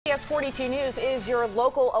CBS 42 News is your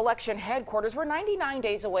local election headquarters. We're 99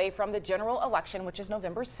 days away from the general election, which is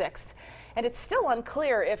November 6th, and it's still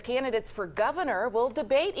unclear if candidates for governor will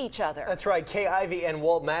debate each other. That's right. Ivey and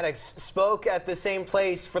Walt Maddox spoke at the same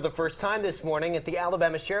place for the first time this morning at the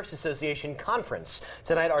Alabama Sheriff's Association conference.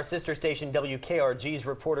 Tonight, our sister station WKRG's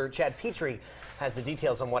reporter Chad Petrie has the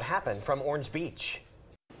details on what happened from Orange Beach.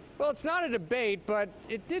 Well, it's not a debate, but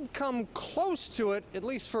it did come close to it, at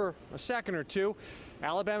least for a second or two.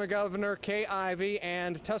 Alabama Governor Ivey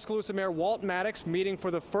and Tuscaloosa Mayor Walt Maddox meeting for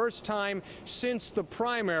the first time since the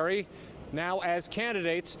primary, now as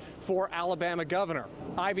candidates for Alabama governor.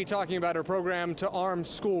 Ivey talking about her program to arm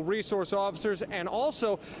school resource officers and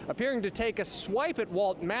also appearing to take a swipe at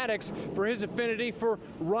Walt Maddox for his affinity for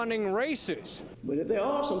running races. But if there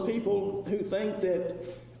are some people who think that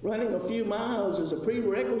running a few miles is a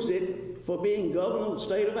prerequisite for being governor of the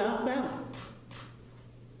state of Alabama,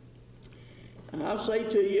 I'll say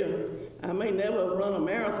to you, I may never run a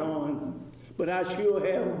marathon, but I sure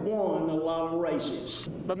have won a lot of races.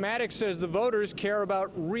 But Maddox says the voters care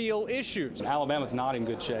about real issues. Alabama's not in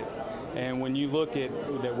good shape. And when you look at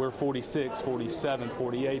that we're 46th, 47th,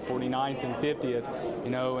 48th, 49th, and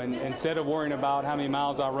 50th, and instead of worrying about how many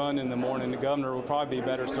miles I run in the morning, the governor will probably be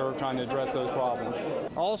better served trying to address those problems.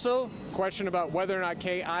 Also, question about whether or not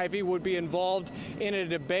Ivey would be involved in a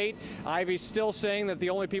debate. Ivey's still saying that the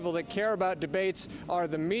only people that care about debates are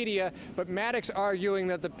the media, but Maddox arguing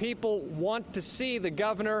that the people want to see the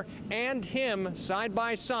governor and him side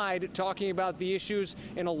by side talking about the issues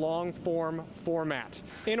in a long-form format.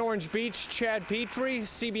 In Orange Beach, Chad Petrie,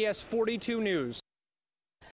 CBS 42 News.